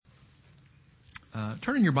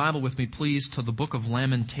Turn in your Bible with me, please, to the book of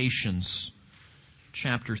Lamentations,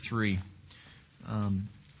 chapter 3.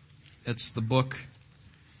 It's the book,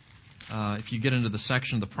 if you get into the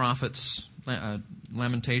section of the prophets,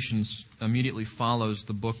 Lamentations immediately follows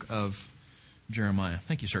the book of Jeremiah.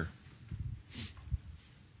 Thank you, sir.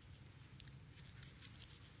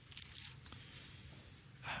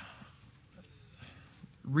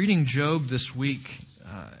 Reading Job this week,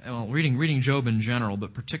 reading Job in general,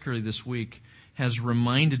 but particularly this week, has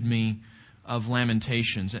reminded me of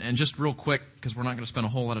Lamentations. And just real quick, because we're not going to spend a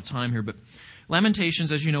whole lot of time here, but Lamentations,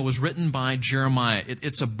 as you know, was written by Jeremiah.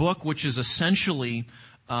 It's a book which is essentially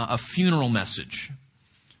a funeral message.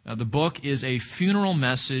 The book is a funeral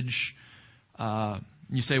message.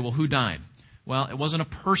 You say, well, who died? Well, it wasn't a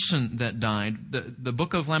person that died. The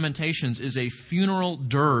book of Lamentations is a funeral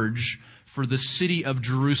dirge for the city of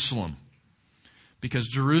Jerusalem, because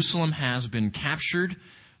Jerusalem has been captured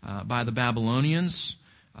by the Babylonians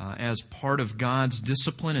as part of God's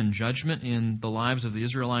discipline and judgment in the lives of the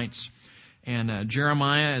Israelites. And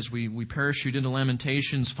Jeremiah, as we parachute into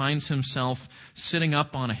Lamentations, finds himself sitting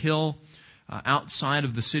up on a hill outside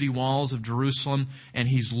of the city walls of Jerusalem, and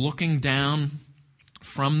he's looking down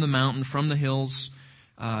from the mountain, from the hills,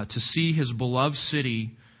 to see his beloved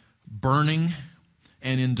city burning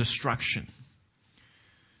and in destruction.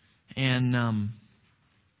 And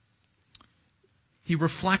he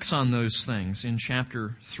reflects on those things in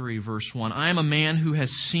chapter 3, verse 1. I am a man who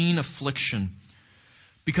has seen affliction.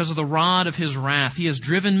 Because of the rod of his wrath, he has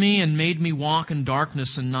driven me and made me walk in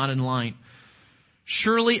darkness and not in light.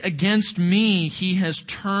 Surely against me he has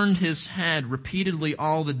turned his head repeatedly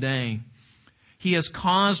all the day. He has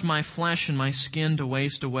caused my flesh and my skin to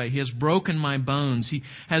waste away. He has broken my bones. He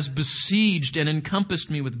has besieged and encompassed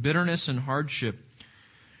me with bitterness and hardship.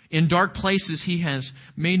 In dark places he has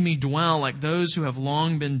made me dwell like those who have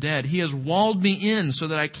long been dead. He has walled me in so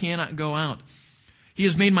that I cannot go out. He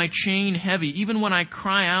has made my chain heavy. Even when I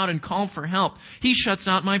cry out and call for help, he shuts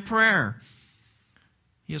out my prayer.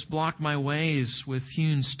 He has blocked my ways with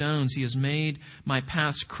hewn stones. He has made my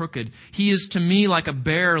paths crooked. He is to me like a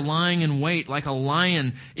bear lying in wait, like a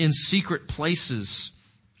lion in secret places.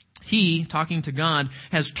 He, talking to God,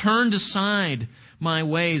 has turned aside my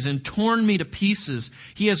ways and torn me to pieces.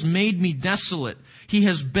 He has made me desolate. He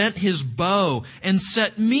has bent his bow and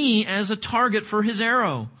set me as a target for his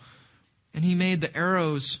arrow. And he made the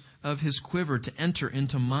arrows of his quiver to enter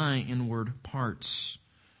into my inward parts.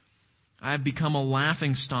 I have become a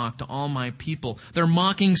laughingstock to all my people, their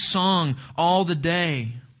mocking song all the day.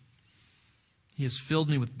 He has filled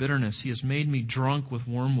me with bitterness. He has made me drunk with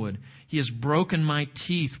wormwood. He has broken my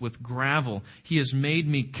teeth with gravel. He has made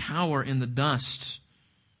me cower in the dust.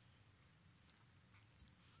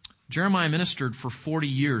 Jeremiah ministered for 40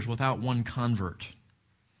 years without one convert.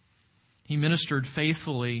 He ministered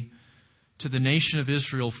faithfully to the nation of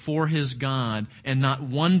Israel for his God, and not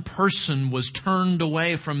one person was turned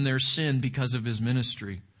away from their sin because of his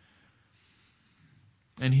ministry.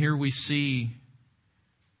 And here we see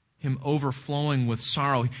him overflowing with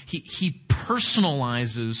sorrow. He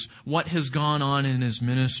personalizes what has gone on in his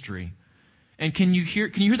ministry. And can you hear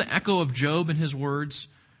the echo of Job in his words?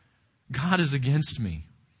 God is against me.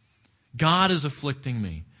 God is afflicting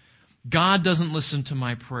me. God doesn't listen to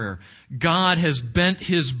my prayer. God has bent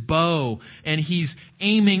his bow and he's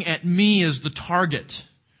aiming at me as the target.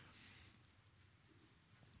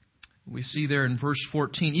 We see there in verse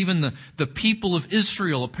 14, even the people of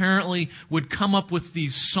Israel apparently would come up with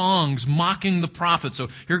these songs mocking the prophet. So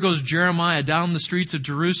here goes Jeremiah down the streets of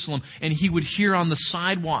Jerusalem, and he would hear on the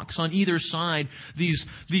sidewalks on either side these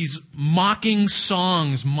mocking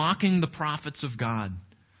songs, mocking the prophets of God.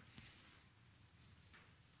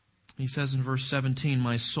 He says in verse 17,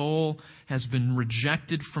 my soul has been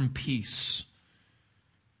rejected from peace,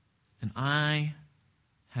 and I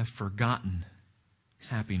have forgotten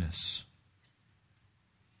happiness.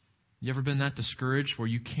 You ever been that discouraged where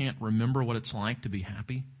you can't remember what it's like to be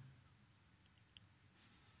happy?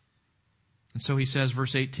 And so he says,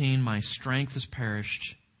 verse 18, my strength has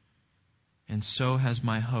perished, and so has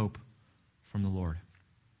my hope from the Lord.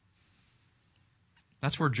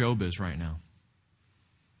 That's where Job is right now.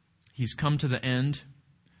 He's come to the end.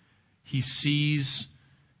 He sees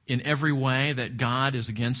in every way that God is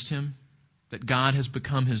against him, that God has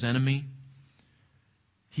become his enemy.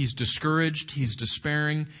 He's discouraged. He's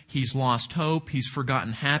despairing. He's lost hope. He's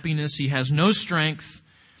forgotten happiness. He has no strength.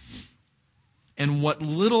 And what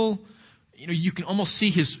little, you can almost see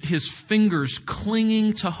his fingers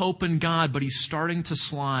clinging to hope in God, but he's starting to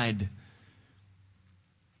slide.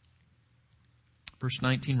 Verse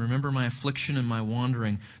 19, remember my affliction and my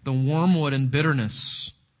wandering, the wormwood and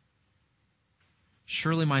bitterness.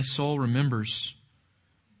 Surely my soul remembers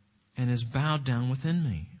and is bowed down within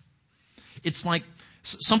me. It's like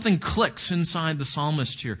something clicks inside the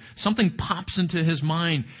psalmist here. Something pops into his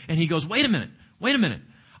mind and he goes, wait a minute.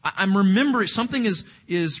 I'm remembering, something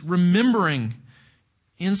is remembering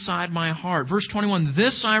inside my heart. Verse 21,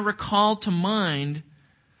 this I recall to mind,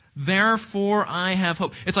 therefore I have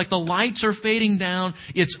hope. It's like the lights are fading down,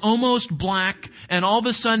 it's almost black, and all of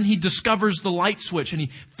a sudden he discovers the light switch, and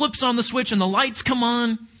he flips on the switch and the lights come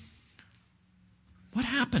on. What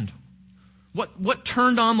happened? What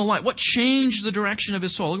turned on the light? What changed the direction of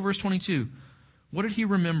his soul? Look at verse 22. What did he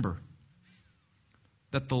remember?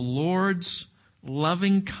 That the Lord's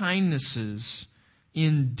loving kindnesses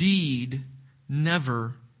indeed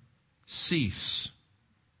never cease.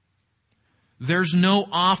 There's no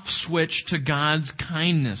off switch to God's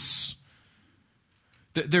kindness.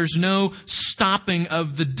 There's no stopping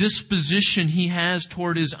of the disposition He has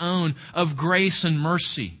toward His own of grace and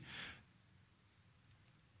mercy.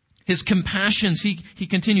 His compassions, he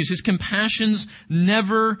continues, His compassions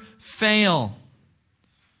never fail.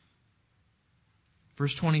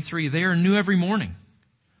 Verse 23, they are new every morning.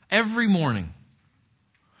 Every morning.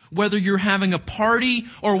 Whether you're having a party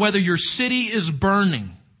or whether your city is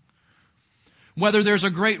burning. Whether there's a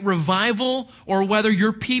great revival or whether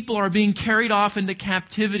your people are being carried off into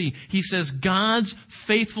captivity. He says God's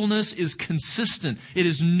faithfulness is consistent. It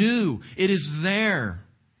is new. It is there.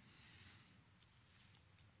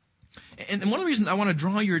 And one of the reasons I want to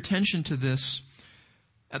draw your attention to this,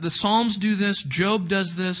 the Psalms do this, Job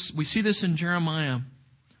does this, we see this in Jeremiah.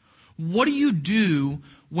 What do you do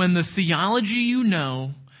when the theology you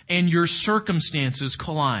know and your circumstances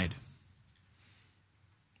collide?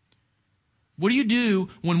 What do you do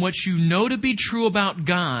when what you know to be true about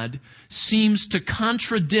God seems to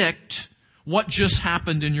contradict what just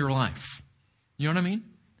happened in your life? You know what I mean?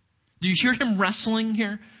 Do you hear him wrestling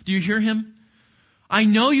here? Do you hear him? I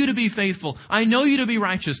know you to be faithful. I know you to be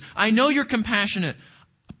righteous. I know you're compassionate.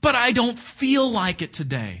 But I don't feel like it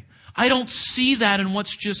today. I don't see that in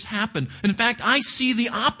what's just happened. In fact, I see the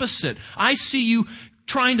opposite. I see you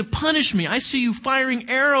trying to punish me. I see you firing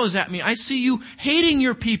arrows at me. I see you hating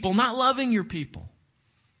your people, not loving your people.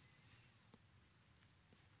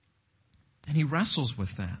 And he wrestles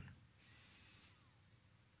with that.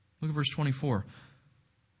 Look at verse 24.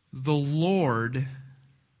 The Lord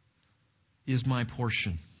is my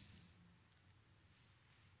portion.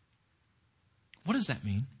 What does that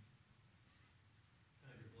mean?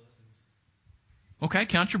 Count your blessings. Okay,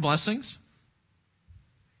 count your blessings.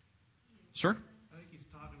 Sir? I think he's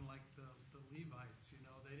talking like the Levites. You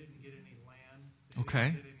know, they didn't get any land. Okay.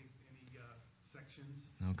 They didn't get any sections.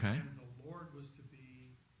 Okay. And the Lord was to be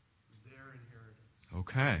their inheritance.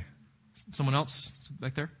 Okay. Someone else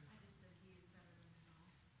back there? I just said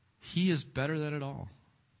He is better than it all.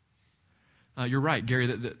 You're right, Gary.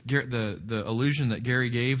 The allusion that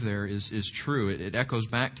Gary gave there is true. It echoes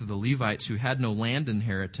back to the Levites who had no land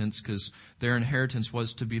inheritance because their inheritance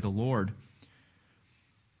was to be the Lord.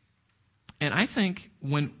 And I think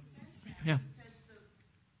when, yeah. It says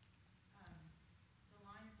the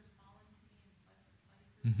lines have fallen to me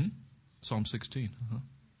in pleasant places. Psalm 16.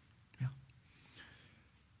 Yeah.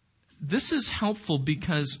 This is helpful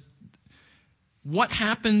because what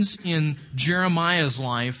happens in Jeremiah's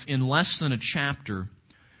life in less than a chapter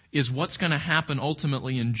is what's going to happen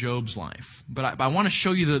ultimately in Job's life. But I want to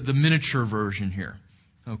show you the miniature version here.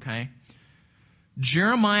 Okay?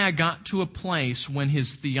 Jeremiah got to a place when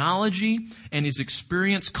his theology and his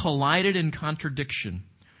experience collided in contradiction,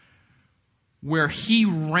 where he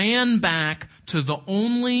ran back to the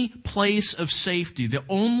only place of safety, the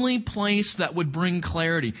only place that would bring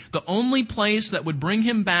clarity, the only place that would bring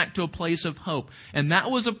him back to a place of hope. And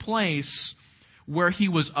that was a place where he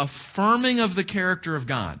was affirming of the character of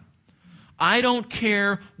God. I don't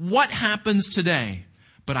care what happens today,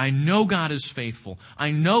 but I know God is faithful.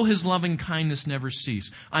 I know His loving kindness never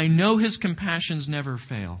cease. I know His compassions never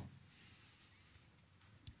fail.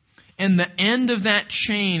 And the end of that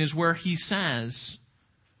chain is where he says,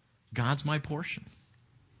 God's my portion.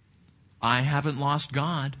 I haven't lost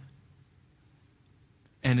God.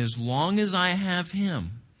 And as long as I have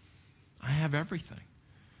Him, I have everything.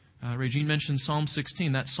 Regine mentioned Psalm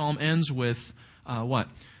 16. That psalm ends with what?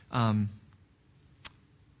 I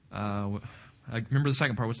remember the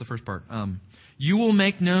second part. What's the first part? You will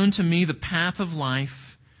make known to me the path of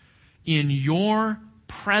life. In your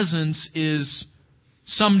presence is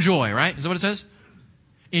some joy, right? Is that what it says?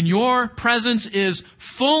 In your presence is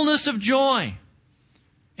fullness of joy.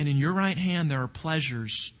 And in your right hand there are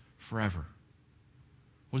pleasures forever.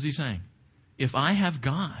 What is he saying? If I have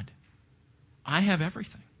God, I have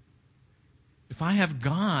everything. If I have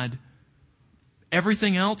God,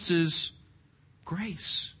 everything else is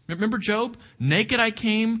grace. Remember Job? Naked I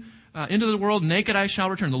came into the world, naked I shall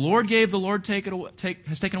return. The Lord gave, the Lord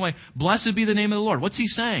has taken away. Blessed be the name of the Lord. What's he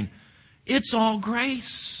saying? It's all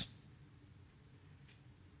grace.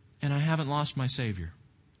 And I haven't lost my Savior.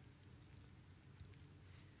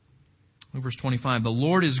 Verse 25, the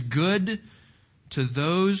Lord is good to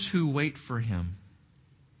those who wait for Him,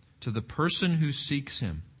 to the person who seeks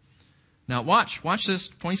Him. Now watch this,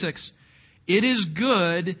 26. It is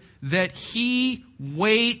good that he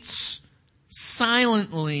waits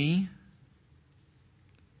silently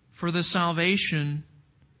for the salvation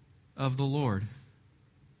of the Lord.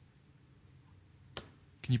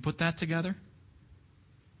 Can you put that together?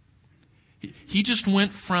 He just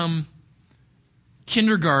went from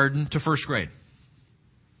kindergarten to first grade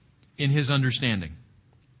in his understanding.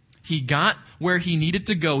 He got where he needed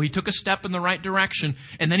to go. He took a step in the right direction,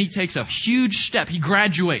 and then he takes a huge step. He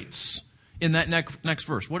graduates in that next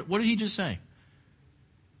verse. What did he just say?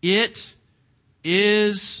 It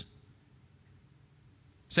is,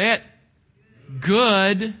 say it,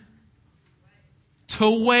 good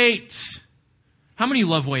to wait. How many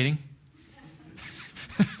love waiting?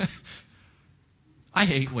 I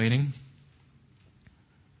hate waiting.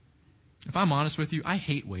 If I'm honest with you, I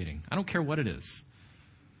hate waiting. I don't care what it is.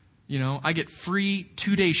 You know, I get free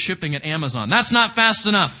 2-day shipping at Amazon. That's not fast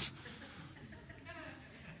enough.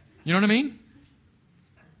 You know what I mean?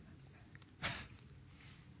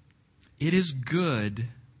 It is good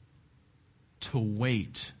to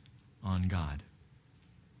wait on God.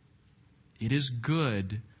 It is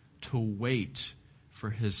good to wait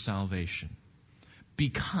for His salvation.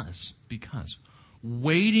 Because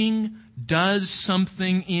waiting does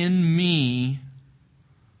something in me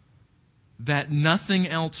that nothing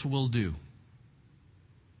else will do.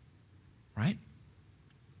 Right?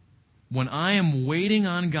 When I am waiting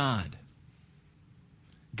on God,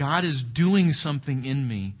 God is doing something in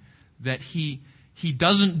me that He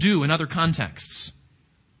doesn't do in other contexts.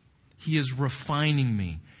 He is refining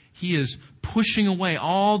me. He is pushing away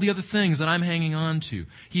all the other things that I'm hanging on to.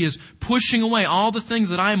 He is pushing away all the things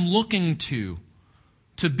that I'm looking to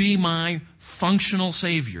be my functional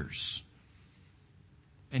saviors.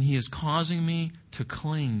 And He is causing me to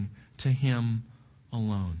cling to Him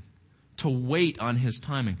alone, to wait on His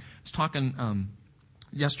timing. I was talking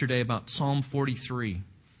yesterday about Psalm 43.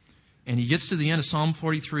 And he gets to the end of Psalm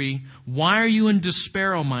 43. Why are you in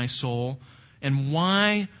despair, O my soul? And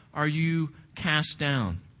why are you cast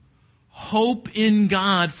down? Hope in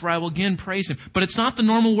God, for I will again praise Him. But it's not the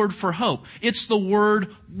normal word for hope. It's the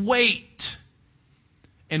word wait.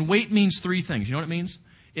 And wait means 3 things. You know what it means?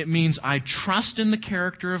 It means I trust in the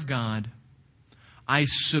character of God. I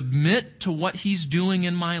submit to what He's doing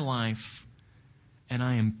in my life. And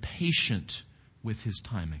I am patient with His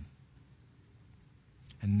timing.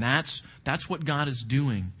 And that's what God is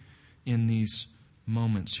doing in these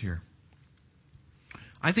moments here.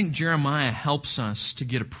 I think Jeremiah helps us to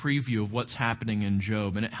get a preview of what's happening in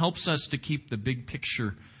Job, and it helps us to keep the big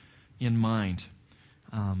picture in mind.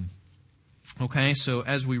 Okay, so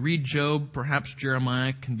as we read Job, perhaps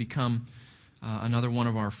Jeremiah can become another one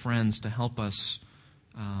of our friends to help us.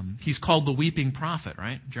 He's called the weeping prophet,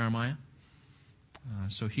 right, Jeremiah?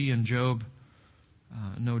 So he and Job,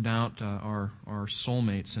 no doubt, are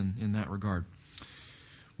soulmates in that regard.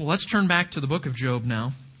 Well, let's turn back to the book of Job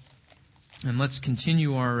now, and let's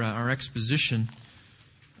continue our exposition.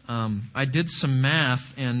 I did some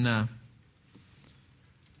math, and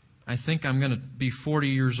I think I'm going to be 40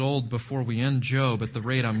 years old before we end Job at the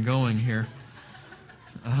rate I'm going here.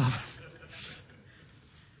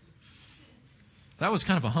 That was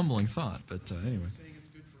kind of a humbling thought, but anyway.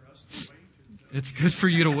 It's good for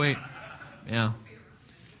you to wait. Yeah.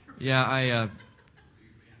 Yeah, I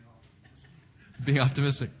being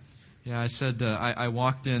optimistic. Yeah, I said I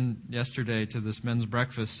walked in yesterday to this men's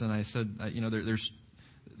breakfast, and I said, there's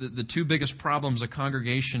the 2 biggest problems a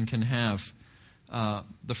congregation can have.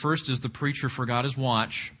 The first is the preacher forgot his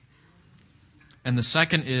watch, and the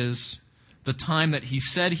second is the time that he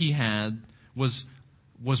said he had was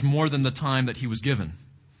more than the time that he was given.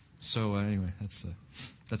 So anyway,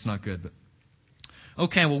 that's not good, but.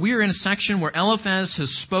 Okay, well, we are in a section where Eliphaz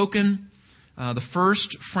has spoken. The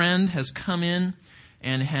first friend has come in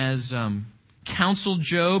and has counseled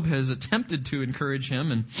Job, has attempted to encourage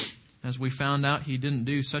him, and as we found out, he didn't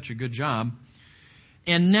do such a good job.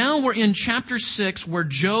 And now we're in chapter 6 where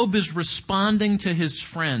Job is responding to his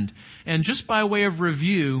friend. And just by way of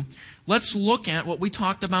review, let's look at what we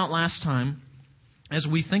talked about last time as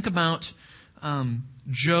we think about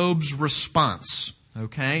Job's response.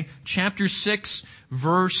 Okay? Chapter 6,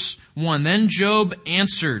 verse 1. Then Job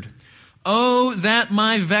answered, "Oh, that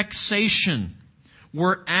my vexation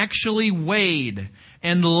were actually weighed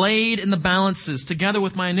and laid in the balances together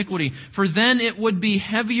with my iniquity, for then it would be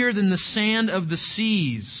heavier than the sand of the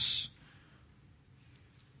seas."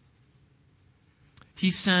 He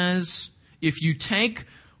says, if you take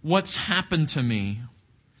what's happened to me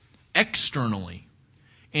externally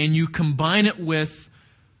and you combine it with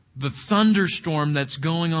the thunderstorm that's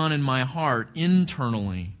going on in my heart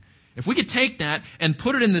internally, if we could take that and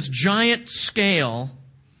put it in this giant scale,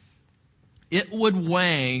 it would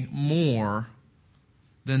weigh more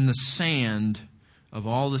than the sand of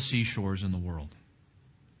all the seashores in the world.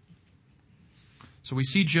 So we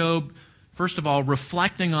see Job, first of all,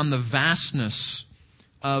 reflecting on the vastness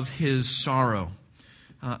of his sorrow.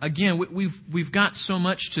 Again, we've got so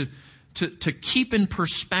much to keep in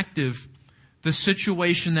perspective the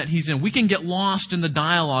situation that he's in. We can get lost in the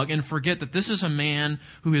dialogue and forget that this is a man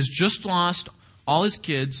who has just lost all his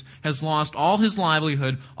kids, has lost all his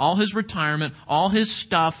livelihood, all his retirement, all his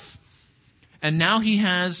stuff, and now he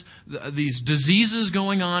has these diseases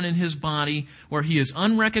going on in his body where he is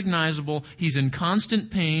unrecognizable, he's in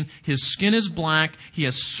constant pain, his skin is black, he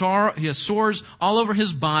has sores all over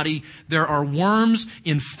his body, there are worms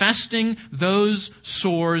infesting those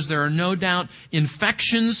sores, there are no doubt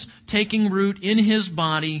infections taking root in his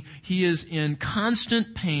body, he is in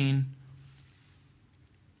constant pain.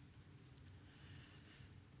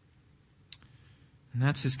 And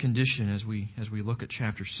that's his condition as we look at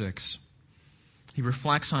chapter 6. He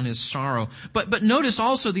reflects on his sorrow. But notice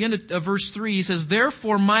also the end of verse 3, he says,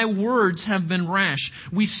 "Therefore my words have been rash."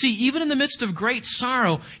 We see, even in the midst of great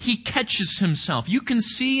sorrow, he catches himself. You can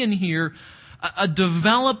see and hear a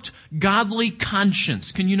developed godly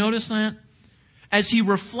conscience. Can you notice that? As he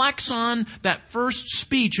reflects on that first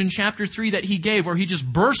speech in chapter 3 that he gave, where he just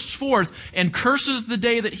bursts forth and curses the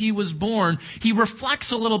day that he was born, he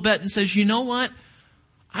reflects a little bit and says, you know what?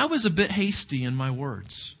 I was a bit hasty in my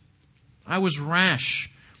words. I was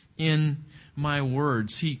rash in my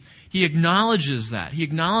words. He acknowledges that. He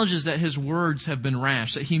acknowledges that his words have been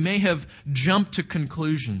rash, that he may have jumped to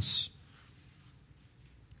conclusions.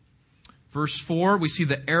 Verse 4, we see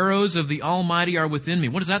the arrows of the Almighty are within me.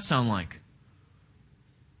 What does that sound like?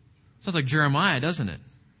 Sounds like Jeremiah, doesn't it?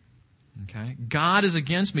 Okay. God is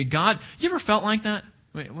against me. God, you ever felt like that?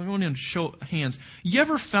 Wait, we want to show hands. You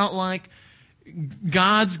ever felt like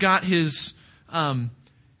God's got his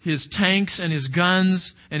tanks and his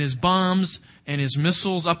guns and his bombs and his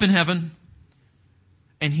missiles up in heaven,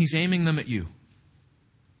 and he's aiming them at you?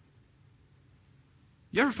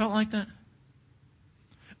 You ever felt like that?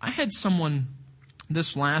 I had someone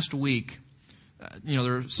this last week,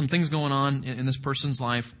 there are some things going on in this person's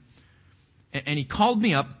life, and he called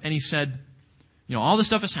me up and he said, all this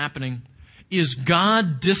stuff is happening. Is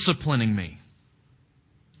God disciplining me?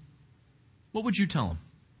 What would you tell him?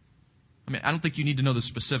 I mean, I don't think you need to know the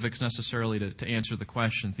specifics necessarily to answer the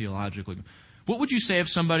question theologically. What would you say if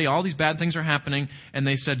somebody, all these bad things are happening, and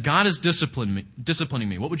they said, God is disciplining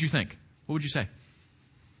me? What would you think? What would you say?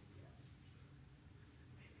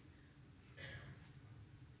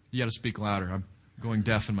 You got to speak louder. I'm going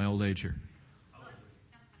deaf in my old age here.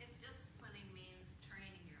 If disciplining means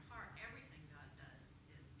training your heart, everything God does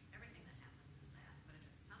is, everything that happens is that. But if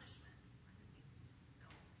it's punishment,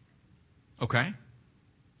 no. Okay.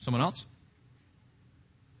 Someone else?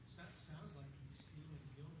 Sounds like he's feeling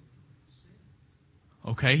guilty for his sins.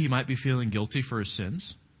 Okay, he might be feeling guilty for his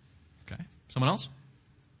sins. Okay. Someone else?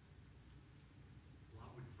 Well, I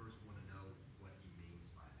would first want to know what he means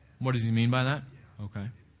by that. What does he mean by that? Yeah. Okay.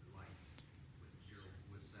 Like what Gerald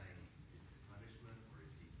was saying, is it punishment, or is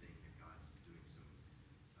he saying that God's doing some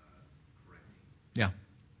correcting? Yeah.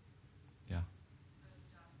 Yeah. So his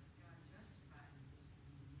job is God justifying this.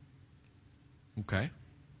 Okay.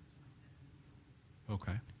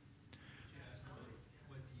 Okay.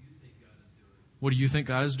 What do you think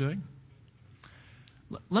God is doing?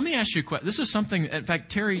 Let me ask you a question. This is something, in fact,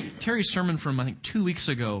 Terry's sermon from, I think, 2 weeks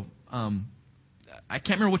ago, I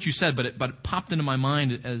can't remember what you said, but it popped into my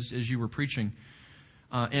mind as you were preaching.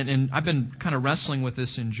 And I've been kind of wrestling with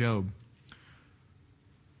this in Job.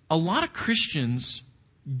 A lot of Christians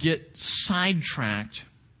get sidetracked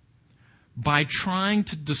by trying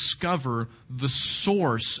to discover the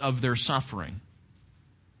source of their suffering.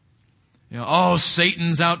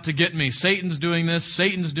 Satan's out to get me. Satan's doing this.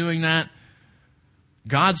 Satan's doing that.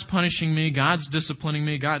 God's punishing me. God's disciplining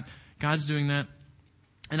me. God's doing that.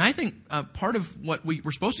 And I think part of what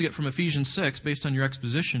we're supposed to get from Ephesians 6, based on your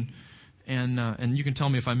exposition, and you can tell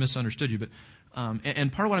me if I misunderstood you, but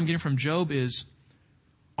and part of what I'm getting from Job is,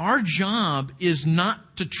 our job is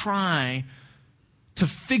not to try to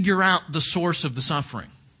figure out the source of the suffering.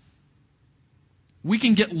 We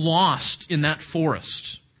can get lost in that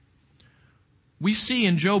forest. We see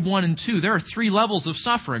in Job 1 and 2, there are 3 levels of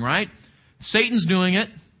suffering, right? Satan's doing it,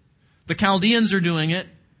 the Chaldeans are doing it,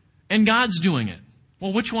 and God's doing it.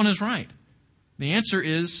 Well, which one is right? The answer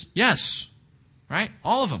is yes, right?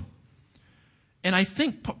 All of them. And I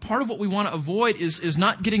think part of what we want to avoid is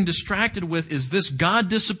not getting distracted with, is this God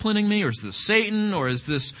disciplining me, or is this Satan, or is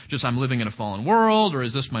this just I'm living in a fallen world, or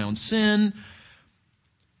is this my own sin?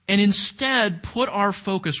 And instead, put our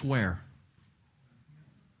focus where?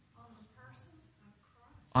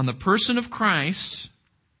 On the person of Christ.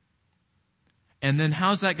 And then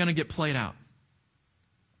how's that going to get played out?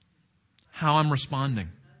 How I'm responding.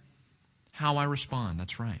 How I respond.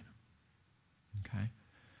 That's right. Okay.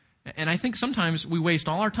 And I think sometimes we waste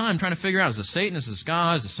all our time trying to figure out, is this Satan, is this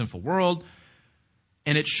God, is this sinful world?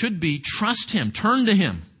 And it should be trust Him, turn to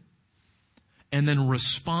Him, and then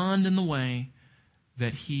respond in the way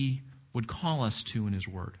that He would call us to in His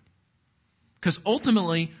Word. Because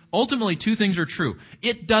ultimately 2 things are true.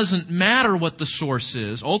 It doesn't matter what the source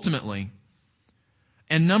is, ultimately.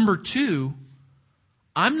 And number 2,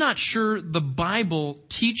 I'm not sure the Bible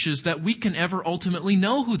teaches that we can ever ultimately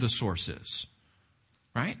know who the source is.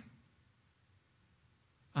 Right?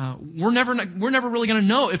 We're never really going to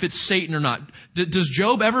know if it's Satan or not. Does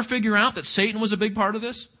Job ever figure out that Satan was a big part of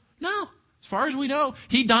this? No. As far as we know,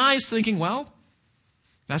 he dies thinking, well,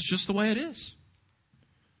 that's just the way it is.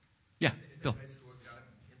 Yeah, Bill. Basically what God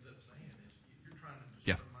ends up saying is, you're trying to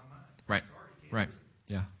Yeah. disturb my mind. Right. Sorry, can't Right. do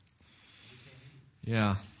it. Yeah.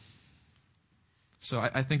 Yeah. So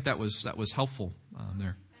I think that was helpful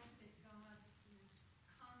there. I think that God is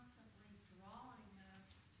constantly drawing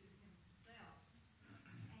us to Himself,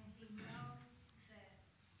 and He knows that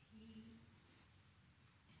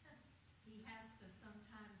He has to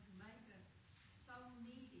sometimes make us so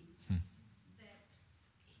needy that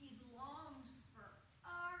He longs for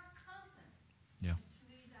our company. Yeah. And to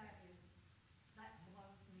me, that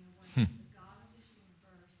blows me away. The God of this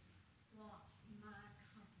universe wants my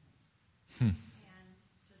company. And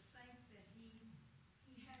to think that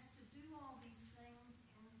He has to do all these things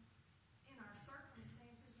in our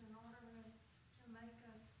circumstances in order to make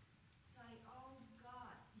us say, oh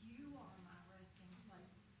God, You are my resting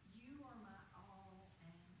place. You are my all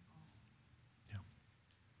and all.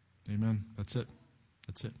 Amen. That's it.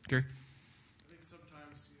 Gary? I think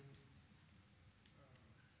sometimes,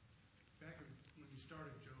 back when you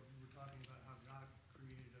started, Job, you were talking about how God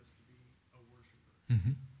created us to be a worshiper.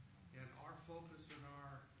 Mm-hmm. And our focus and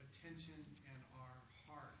our attention and our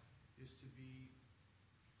heart is to be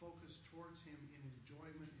focused towards Him in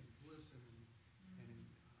enjoyment and bliss and in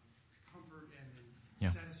comfort and in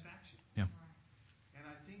Yeah. satisfaction. Yeah. And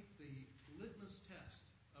I think the litmus test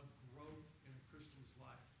of growth in a Christian's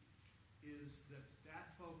life is that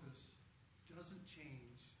focus doesn't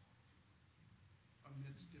change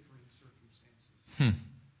amidst differing circumstances.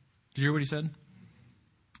 Did you hear what he said?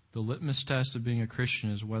 The litmus test of being a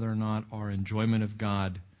Christian is whether or not our enjoyment of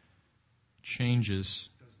God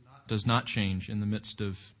does not change in the midst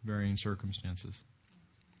of varying circumstances.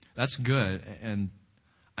 That's good. And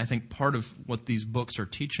I think part of what these books are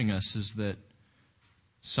teaching us is that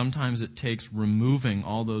sometimes it takes removing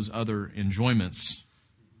all those other enjoyments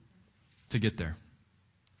to get there.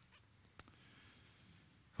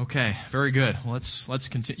 Okay, very good. Well, let's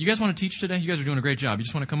continue. You guys want to teach today? You guys are doing a great job. You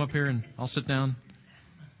just want to come up here and I'll sit down?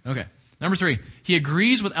 Okay. Number 3, he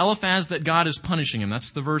agrees with Eliphaz that God is punishing him.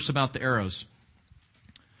 That's the verse about the arrows.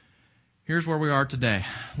 Here's where we are today.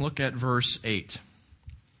 Look at verse 8.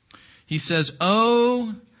 He says,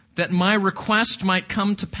 "Oh, that my request might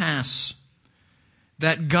come to pass,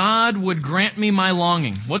 that God would grant me my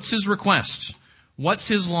longing." What's his request? What's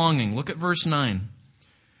his longing? Look at verse 9.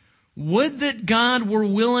 "Would that God were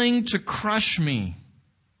willing to crush me,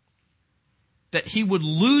 that He would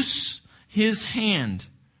loose His hand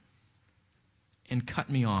and cut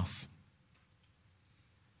me off."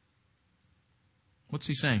 What's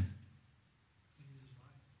he saying?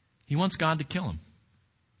 He wants God to kill him.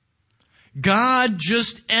 God,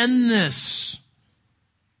 just end this.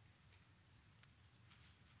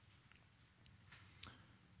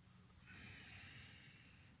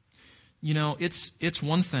 You know, it's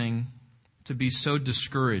one thing to be so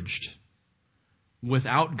discouraged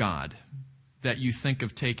without God that you think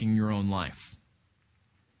of taking your own life.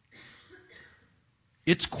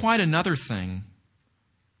 It's quite another thing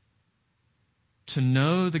to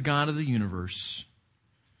know the God of the universe,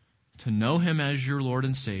 to know Him as your Lord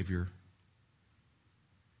and Savior,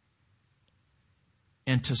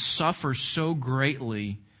 and to suffer so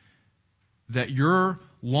greatly that your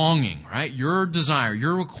longing, right, your desire,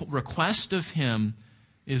 your request of Him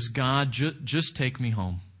is, God, just take me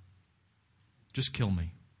home. Just kill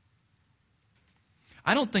me.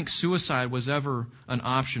 I don't think suicide was ever an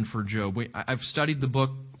option for Job. I've studied the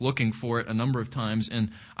book looking for it a number of times,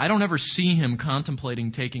 and I don't ever see him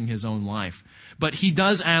contemplating taking his own life. But he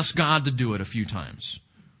does ask God to do it a few times.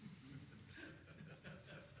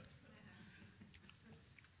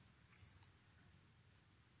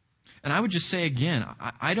 And I would just say again,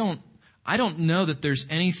 I don't know that there's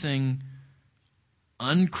anything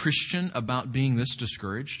unchristian about being this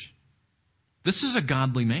discouraged. This is a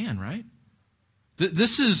godly man, right?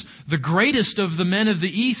 This is the greatest of the men of the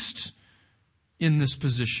East in this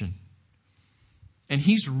position. And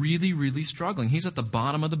he's really, really struggling. He's at the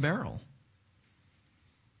bottom of the barrel.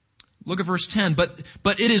 Look at verse 10.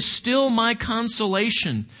 But it is still my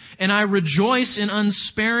consolation, and I rejoice in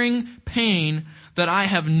unsparing pain that I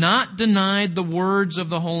have not denied the words of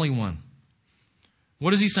the Holy One.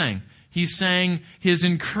 What is he saying? He's saying his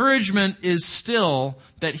encouragement is still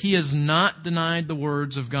that he has not denied the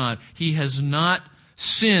words of God. He has not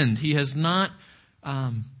sinned. He has not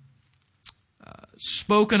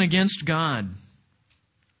spoken against God.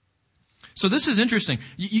 So this is interesting.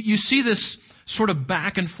 You see this sort of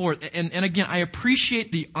back and forth. And again, I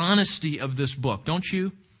appreciate the honesty of this book, don't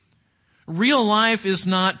you? Real life is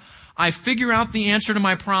not, I figure out the answer to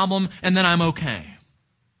my problem and then I'm okay.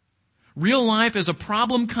 Real life is a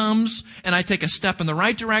problem comes and I take a step in the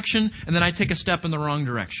right direction and then I take a step in the wrong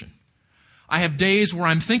direction. I have days where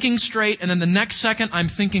I'm thinking straight and then the next second I'm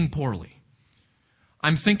thinking poorly.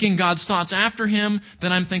 I'm thinking God's thoughts after Him,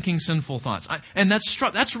 then I'm thinking sinful thoughts. And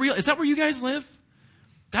that's real. Is that where you guys live?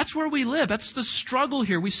 That's where we live. That's the struggle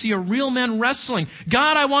here. We see a real man wrestling.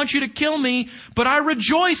 God, I want you to kill me, but I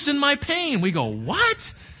rejoice in my pain. We go,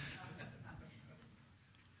 what?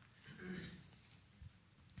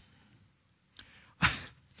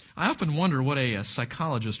 I often wonder what a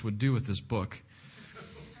psychologist would do with this book.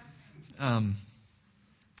 In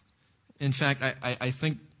fact, I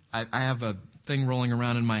think I have a thing rolling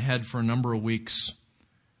around in my head for a number of weeks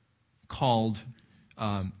called,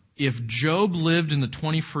 If Job lived in the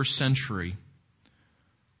 21st century,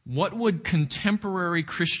 what would contemporary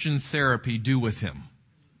Christian therapy do with him?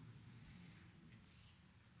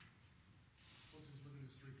 We'll just look at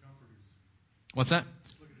his three comforters. What's that?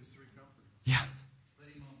 Look at his three comforters. Yeah. Let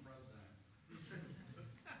him on Prozac.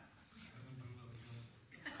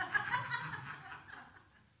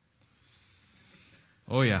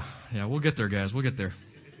 Oh, yeah. Yeah, we'll get there, guys. We'll get there.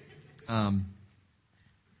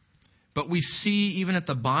 But we see, even at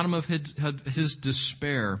the bottom of his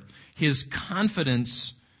despair, his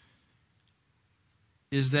confidence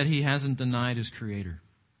is that he hasn't denied his Creator.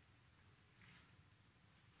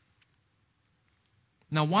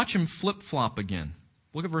 Now watch him flip-flop again.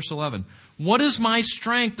 Look at verse 11. What is my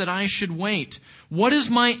strength that I should wait? What is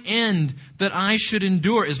my end that I should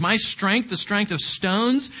endure? Is my strength the strength of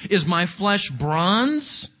stones? Is my flesh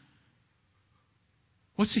bronze?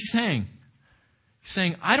 What's he saying? He's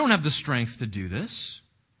saying, I don't have the strength to do this.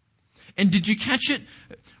 And did you catch it?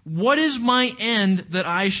 What is my end that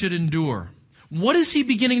I should endure? What is he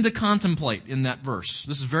beginning to contemplate in that verse?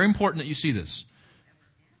 This is very important that you see this.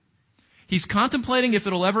 He's contemplating if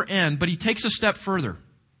it'll ever end, but he takes a step further.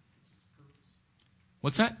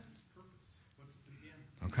 What's that?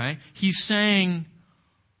 Okay. He's saying,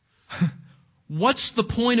 what's the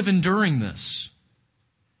point of enduring this?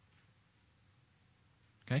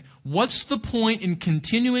 Okay. What's the point in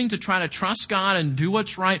continuing to try to trust God and do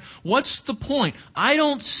what's right? What's the point? I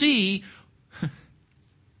don't see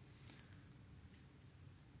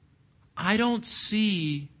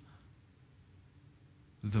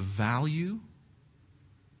the value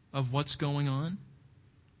of what's going on.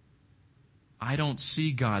 I don't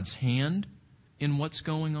see God's hand in what's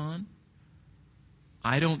going on.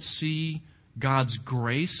 I don't see God's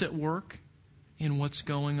grace at work in what's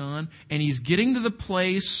going on. And he's getting to the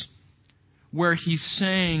place where he's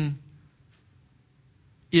saying,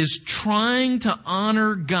 is trying to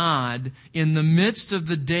honor God in the midst of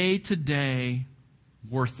the day-to-day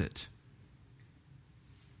worth it?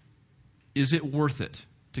 Is it worth it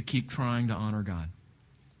to keep trying to honor God?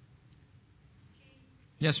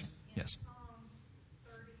 Yes. Yes. Psalm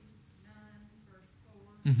 39, verse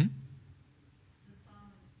 4, Mm-hmm. the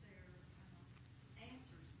psalmist there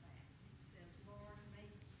answers that. It says, Lord, make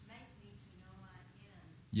me to know my end,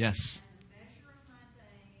 Yes. and the measure of my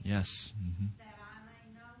days, Yes. Mm-hmm. that I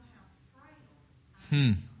may know how frail I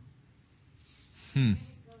am. Hmm. Then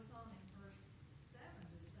it goes on in verse 7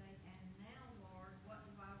 to say, and now, Lord, what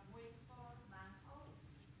do I wait for? My hope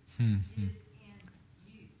is in you.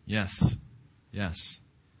 Yes. Yes.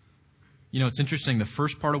 You know, it's interesting. The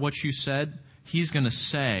first part of what you said, he's going to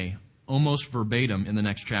say almost verbatim in the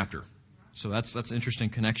next chapter. So that's an interesting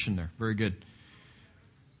connection there. Very good.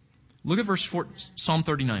 Look at verse 4, Psalm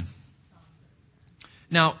 39.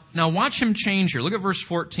 Now watch him change here. Look at verse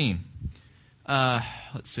 14.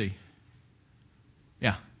 Let's see.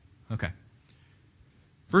 Yeah, okay.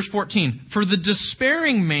 Verse 14. For the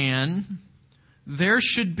despairing man, there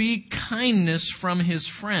should be kindness from his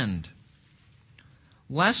friend,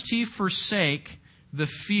 lest he forsake the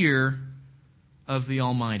fear of the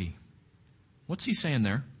Almighty. What's he saying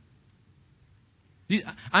there?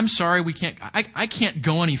 I'm sorry, I can't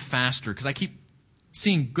go any faster because I keep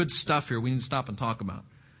seeing good stuff here we need to stop and talk about.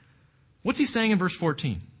 What's he saying in verse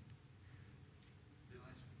 14? In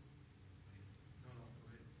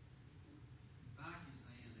fact, he's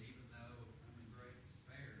saying that even though I'm in great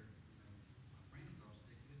despair, my friends all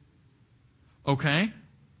stick with me. Okay.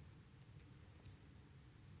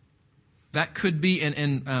 That could be,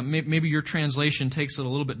 and maybe your translation takes it a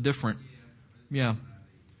little bit different. Yeah.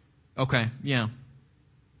 Okay, yeah.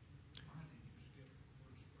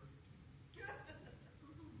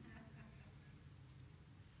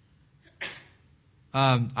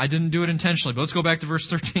 I didn't do it intentionally, but let's go back to verse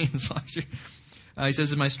 13. He says,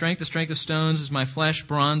 "Is my strength the strength of stones? Is my flesh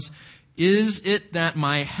bronze? Is it that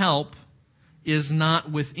my help is not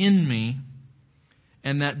within me,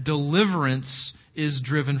 and that deliverance is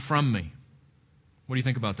driven from me?" What do you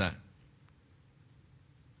think about that?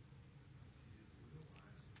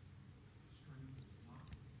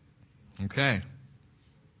 Okay.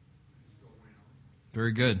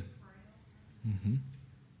 Very good. Mm-hmm.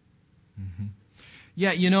 Mm-hmm.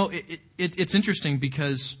 Yeah, you know, it's interesting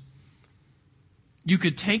because you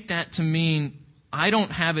could take that to mean I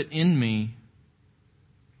don't have it in me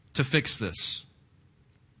to fix this.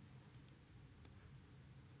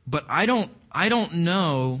 But I don't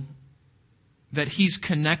know that he's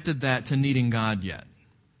connected that to needing God yet.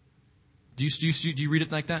 Do you read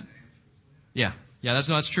it like that? Yeah. Yeah,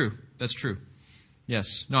 that's true. That's true.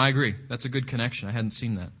 Yes. No, I agree. That's a good connection. I hadn't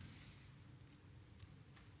seen that.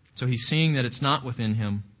 So he's seeing that it's not within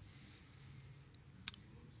him.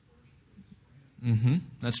 Mm-hmm.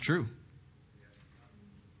 That's true.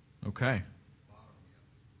 Okay.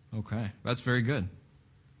 Okay. That's very good.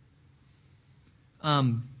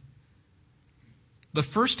 The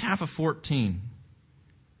first half of 14.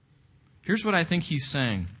 Here's what I think he's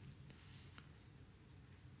saying.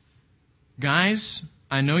 Guys,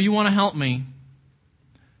 I know you want to help me,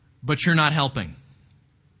 but you're not helping.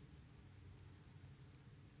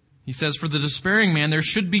 He says, for the despairing man, there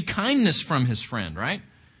should be kindness from his friend, right?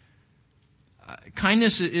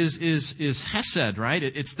 Kindness is hesed, right?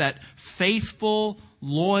 It's that faithful,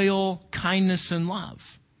 loyal kindness and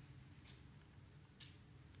love.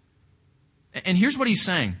 And here's what he's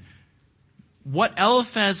saying. What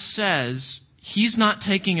Eliphaz says, he's not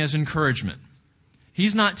taking as encouragement.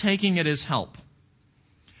 He's not taking it as help.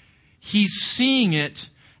 He's seeing it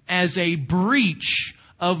as a breach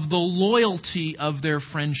of the loyalty of their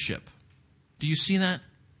friendship. Do you see that?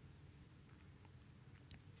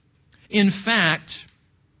 In fact,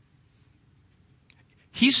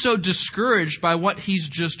 he's so discouraged by what he's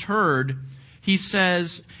just heard, he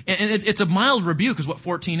says, and it's a mild rebuke is what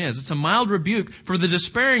 14 is. It's a mild rebuke. For the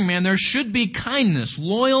despairing man, there should be kindness,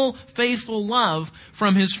 loyal, faithful love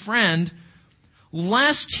from his friend,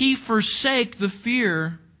 lest he forsake the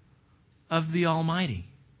fear of the Almighty.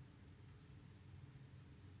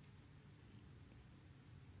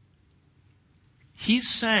 He's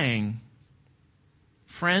saying,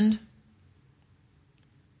 friend,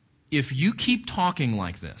 if you keep talking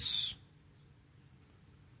like this,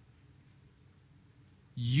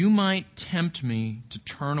 you might tempt me to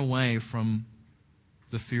turn away from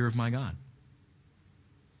the fear of my God.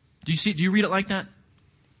 Do you read it like that?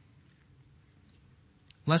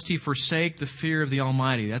 Lest he forsake the fear of the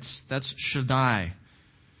Almighty. That's Shaddai.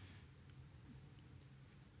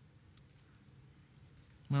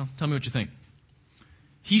 Well, tell me what you think.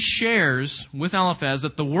 He shares with Eliphaz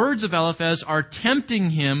that the words of Eliphaz are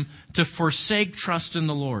tempting him to forsake trust in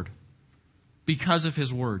the Lord because of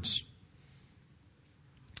his words.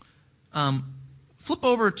 Flip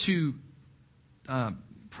over to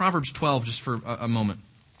Proverbs 12 just for a moment,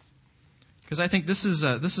 because I think this is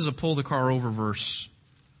a pull the car over verse.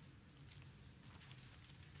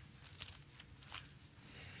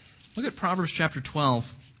 Look at Proverbs chapter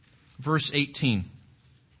 12, verse 18.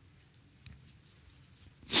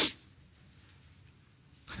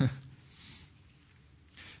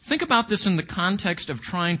 Think about this in the context of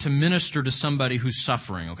trying to minister to somebody who's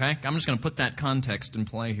suffering, okay? I'm just going to put that context in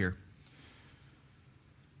play here.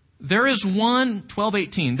 There is one,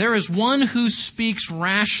 12:18, there is one who speaks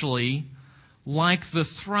rashly like the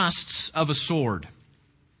thrusts of a sword.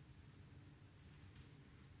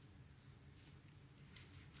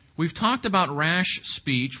 We've talked about rash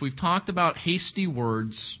speech. We've talked about hasty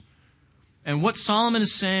words. And what Solomon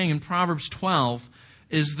is saying in Proverbs 12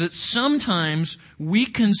 is that sometimes we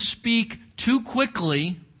can speak too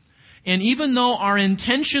quickly, and even though our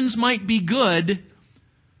intentions might be good,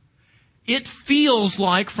 it feels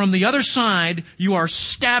like from the other side you are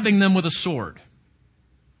stabbing them with a sword.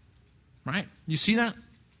 Right? You see that?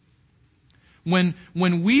 When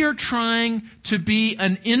we are trying to be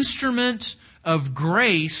an instrument of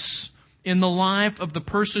grace in the life of the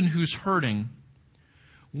person who's hurting,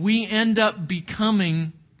 we end up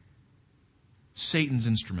becoming Satan's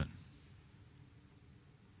instrument.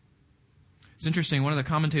 It's interesting, one of the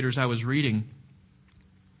commentators I was reading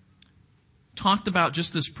talked about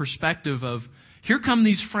just this perspective of, here come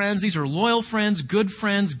these friends, these are loyal friends, good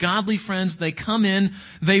friends, godly friends, they come in,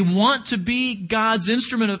 they want to be God's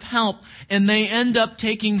instrument of help, and they end up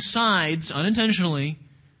taking sides, unintentionally,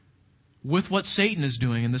 with what Satan is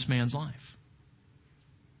doing in this man's life.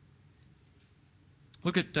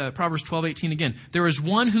 Look at Proverbs 12:18 again. There is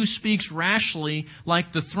one who speaks rashly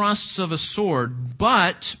like the thrusts of a sword,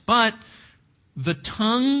 but the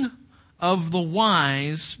tongue of the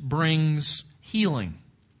wise brings healing.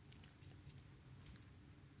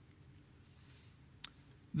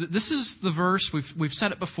 This is the verse, we've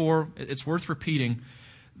said it before, it's worth repeating.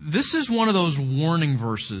 This is one of those warning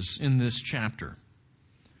verses in this chapter.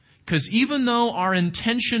 Because even though our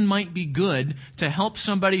intention might be good to help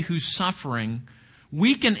somebody who's suffering,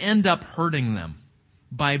 we can end up hurting them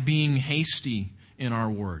by being hasty in our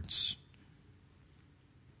words.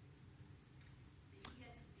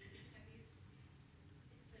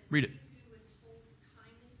 Read it.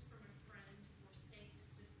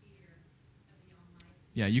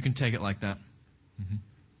 Yeah, you can take it like that. Mm-hmm.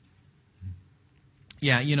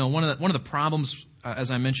 Yeah, you know, one of the problems,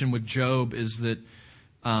 as I mentioned with Job, is that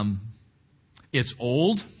it's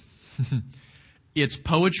old, it's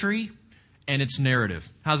poetry, and it's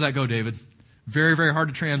narrative. How's that go, David? Very, very hard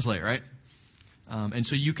to translate, right? And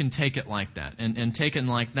so you can take it like that, and taken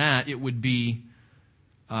like that, it would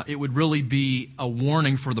really be a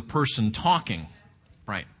warning for the person talking,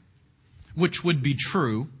 right? Which would be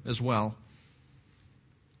true as well.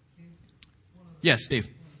 Yes, Dave.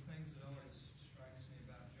 One of the things that always strikes me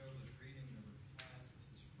about Job is reading the replies of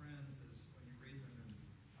his friends is when you read them in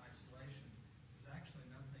isolation, there's actually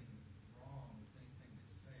nothing wrong with anything they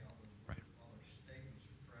say, all their statements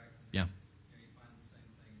are correct. Yeah. You find the same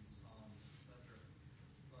thing in Psalms, etc.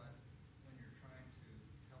 But when you're trying to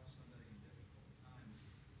help somebody in difficult times,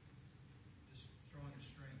 just throwing a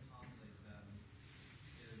string of homilies at them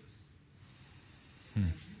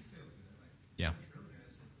makes you feel good. Like, Yeah.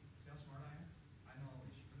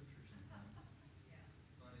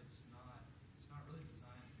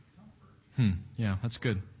 Yeah, that's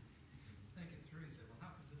good. Think it through. You say, well,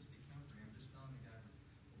 how could this be comforting? I'm just telling the guys,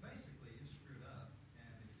 well, basically, you screwed up,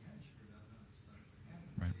 and if you hadn't screwed up, none of this stuff would happen.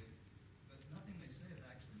 Right. But nothing they say is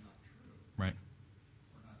actually not true. Right.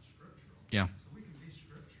 Or not scriptural. Yeah. So we can be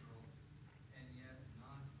scriptural and yet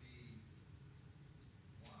not be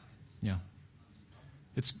wise. Yeah.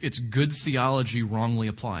 It's good theology wrongly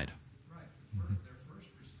applied. Right. Their first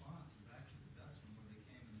response is actually the best one, where they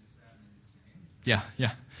came and they sat and they sang.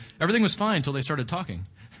 Yeah. Everything was fine until they started talking.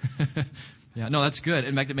 Yeah, no, that's good.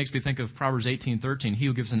 In fact, it makes me think of Proverbs 18:13. He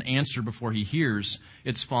who gives an answer before he hears,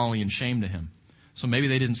 it's folly and shame to him. So maybe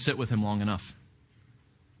they didn't sit with him long enough.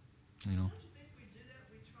 You know. Don't you think we do that?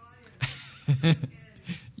 We try and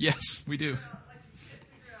Yes, we do. like you said,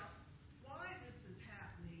 figure out why this is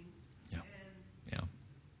happening, Yeah. and Yeah.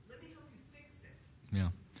 let me help you fix it. Yeah.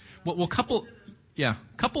 Well,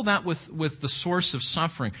 couple that with the source of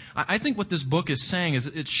suffering. I think what this book is saying is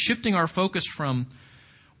it's shifting our focus from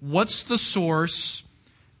what's the source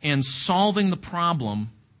and solving the problem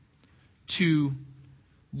to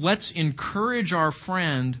let's encourage our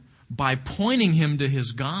friend by pointing him to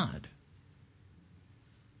his God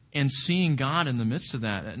and seeing God in the midst of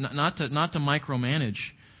that, not to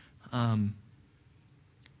micromanage. I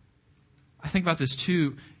think about this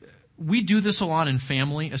too. We do this a lot in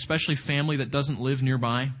family, especially family that doesn't live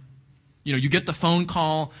nearby. You know, you get the phone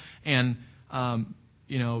call and,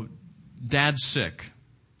 dad's sick.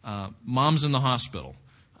 Mom's in the hospital.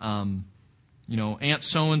 Aunt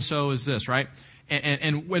so-and-so is this, right?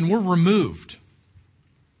 And when we're removed,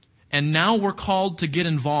 and now we're called to get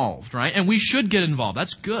involved, right? And we should get involved.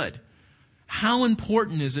 That's good. How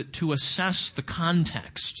important is it to assess the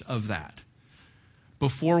context of that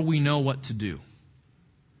before we know what to do?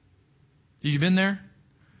 You been there?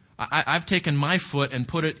 I've taken my foot and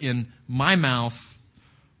put it in my mouth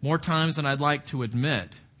more times than I'd like to admit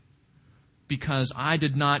because I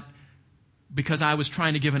was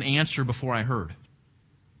trying to give an answer before I heard.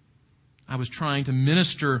 I was trying to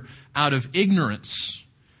minister out of ignorance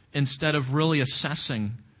instead of really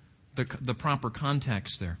assessing the proper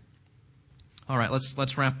context there. All right,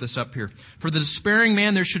 let's wrap this up here. For the despairing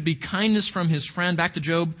man, there should be kindness from his friend. Back to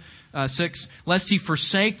Job 6. Lest he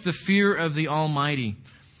forsake the fear of the Almighty.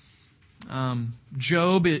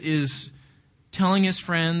 Job is telling his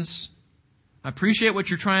friends, I appreciate what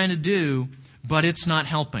you're trying to do, but it's not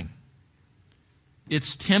helping.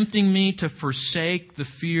 It's tempting me to forsake the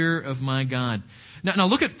fear of my God. Now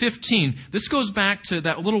look at 15. This goes back to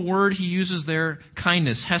that little word he uses there,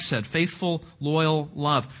 kindness, hesed, faithful, loyal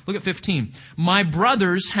love. Look at 15. My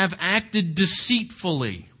brothers have acted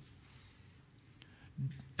deceitfully.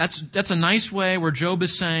 That's a nice way where Job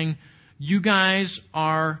is saying, you guys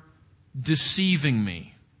are deceiving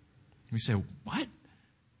me. We say, what?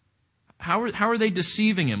 How are they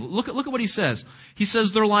deceiving him? Look at what he says. He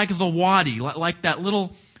says they're like the wadi, like that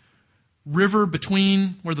little river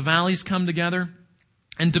between where the valleys come together.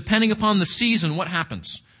 And depending upon the season, what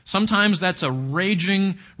happens? Sometimes that's a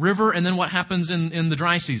raging river, and then what happens in the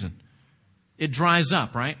dry season? It dries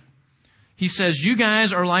up, right? He says, you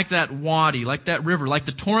guys are like that wadi, like that river, like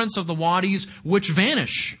the torrents of the wadis which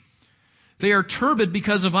vanish. They are turbid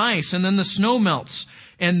because of ice, and then the snow melts,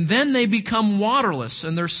 and then they become waterless,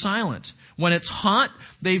 and they're silent. When it's hot,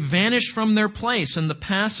 they vanish from their place, and the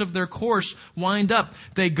paths of their course wind up.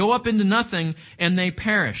 They go up into nothing, and they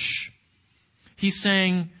perish. He's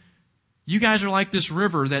saying, you guys are like this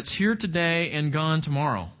river that's here today and gone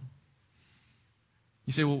tomorrow.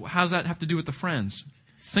 You say, well, how does that have to do with the friends?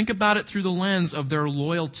 Think about it through the lens of their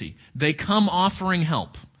loyalty. They come offering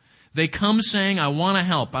help. They come saying, I want to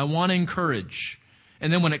help. I want to encourage.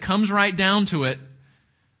 And then when it comes right down to it,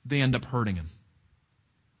 they end up hurting him.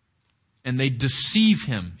 And they deceive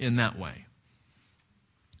him in that way.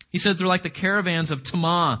 He says they're like the caravans of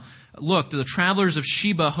Tamah. Look, the travelers of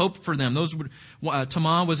Sheba hope for them.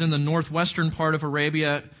 Tamah was in the northwestern part of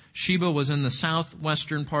Arabia. Sheba was in the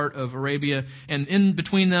southwestern part of Arabia. And in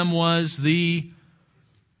between them was the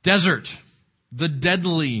desert, the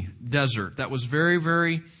deadly desert. That was very,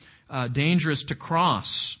 very dangerous to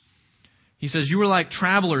cross. He says, you were like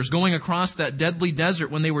travelers going across that deadly desert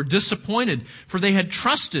when they were disappointed, for they had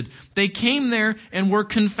trusted. They came there and were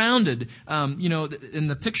confounded. In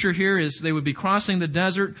the picture here is they would be crossing the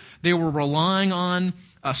desert. They were relying on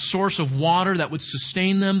a source of water that would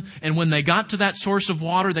sustain them. And when they got to that source of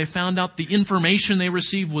water, they found out the information they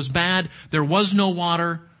received was bad. There was no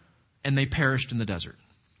water, and they perished in the desert.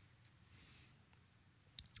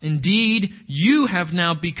 Indeed, you have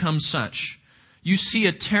now become such. You see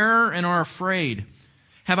a terror and are afraid.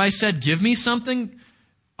 Have I said, give me something?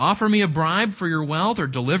 Offer me a bribe for your wealth, or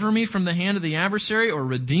deliver me from the hand of the adversary, or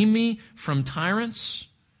redeem me from tyrants?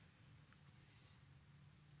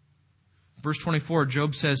 Verse 24,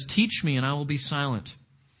 Job says, teach me and I will be silent.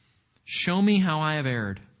 Show me how I have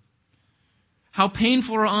erred. How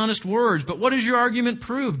painful are honest words, but what does your argument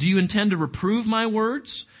prove? Do you intend to reprove my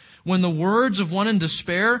words when the words of one in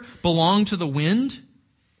despair belong to the wind?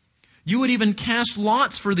 You would even cast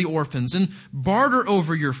lots for the orphans and barter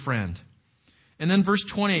over your friend. And then verse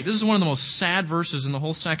 28, this is one of the most sad verses in the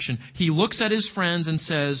whole section. He looks at his friends and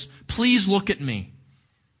says, please look at me.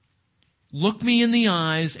 Look me in the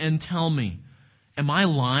eyes and tell me, am I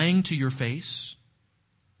lying to your face?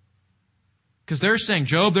 Because they're saying,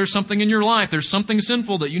 Job, there's something in your life. There's something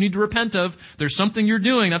sinful that you need to repent of. There's something you're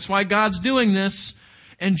doing. That's why God's doing this.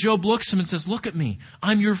 And Job looks at him and says, look at me.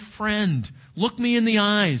 I'm your friend. Look me in the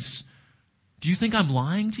eyes. Do you think I'm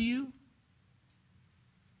lying to you?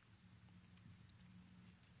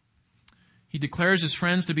 He declares his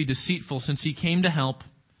friends to be deceitful since he came to help,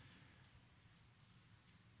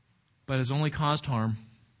 but has only caused harm.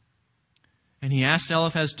 And he asks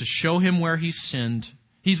Eliphaz to show him where he's sinned.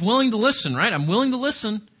 He's willing to listen, right? I'm willing to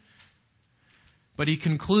listen. But he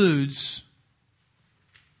concludes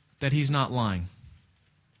that he's not lying.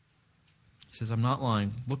 He says, I'm not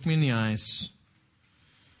lying. Look me in the eyes.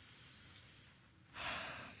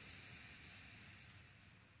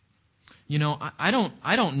 You know, I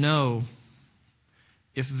don't know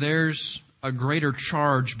if there's a greater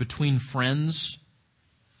charge between friends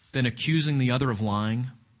than accusing the other of lying.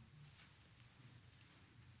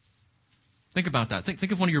 Think about that.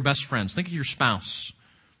 Think of one of your best friends. Think of your spouse.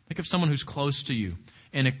 Think of someone who's close to you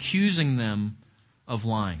and accusing them of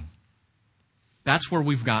lying. That's where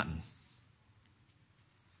we've gotten.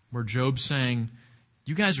 Where Job's saying,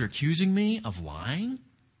 you guys are accusing me of lying?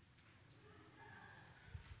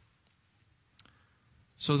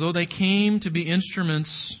 So though they came to be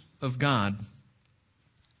instruments of God,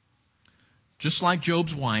 just like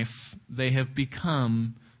Job's wife, they have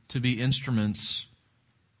become to be instruments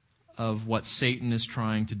of what Satan is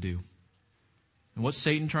trying to do. And what's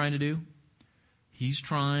Satan trying to do? He's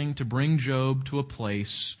trying to bring Job to a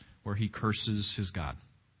place where he curses his God.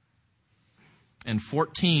 And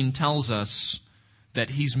 14 tells us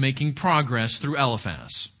that he's making progress through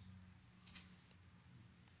Eliphaz,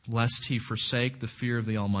 lest he forsake the fear of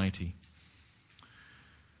the Almighty.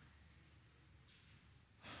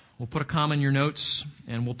 We'll put a comma in your notes,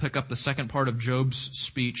 and we'll pick up the second part of Job's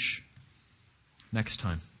speech next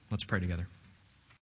time. Let's pray together.